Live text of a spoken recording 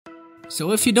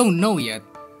So if you don't know yet,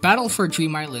 Battle for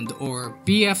Dream Island, or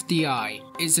BFDI,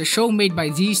 is a show made by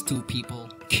these two people,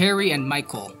 Carrie and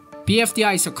Michael.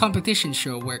 BFDI is a competition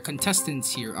show where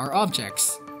contestants here are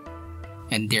objects,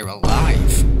 and they're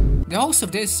alive. The host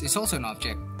of this is also an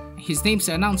object. His name's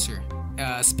the announcer,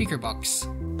 a speaker box.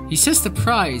 He says the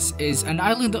prize is an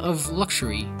island of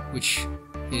luxury, which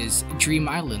is Dream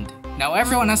Island. Now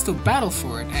everyone has to battle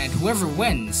for it, and whoever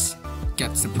wins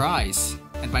gets the prize,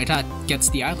 and by that gets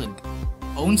the island,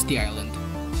 owns the island,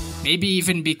 maybe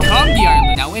even become the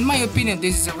island. Now in my opinion,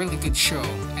 this is a really good show,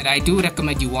 and I do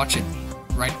recommend you watch it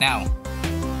right now.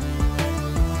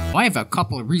 I have a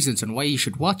couple of reasons on why you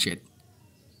should watch it,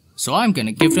 so I'm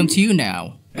gonna give them to you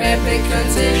now. Epic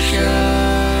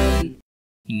transition!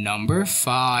 Number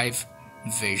 5.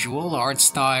 Visual art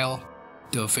style.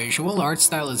 The visual art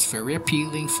style is very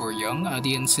appealing for young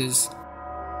audiences.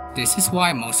 This is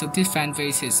why most of the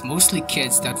fanbase is mostly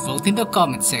kids that vote in the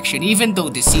comment section, even though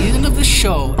the season of the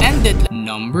show ended.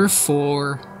 Number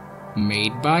 4.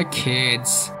 Made by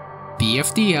kids.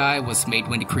 BFDI was made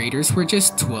when the creators were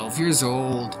just 12 years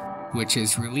old, which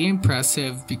is really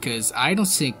impressive because I don't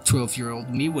think 12-year-old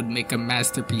me would make a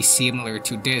masterpiece similar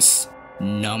to this.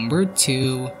 Number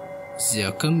 2.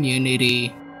 The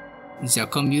community. The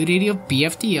community of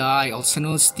BFDI, also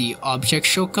known as the Object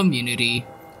Show community,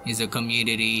 is a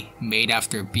community made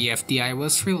after BFDI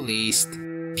was released.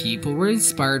 People were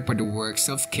inspired by the works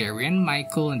of Carrie and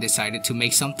Michael and decided to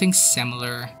make something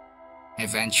similar.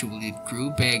 Eventually it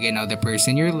grew big, and now the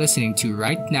person you're listening to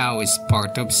right now is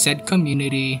part of said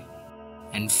community.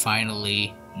 And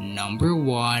finally, number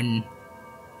 1.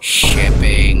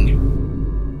 Shipping.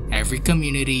 Every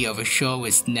community of a show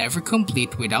is never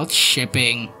complete without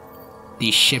shipping.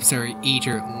 These ships are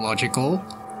either logical,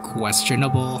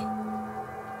 questionable,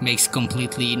 makes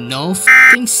completely no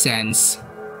f***ing sense,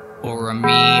 or a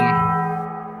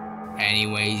meme.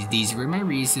 Anyways, these were my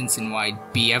reasons on why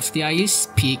BFDI is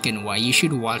peak and why you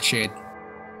should watch it.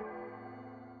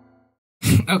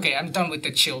 Okay, I'm done with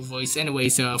the chill voice.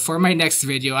 Anyways, for my next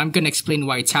video, I'm gonna explain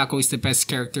why Taco is the best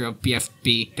character of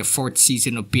BFB, the 4th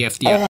season of BFDI.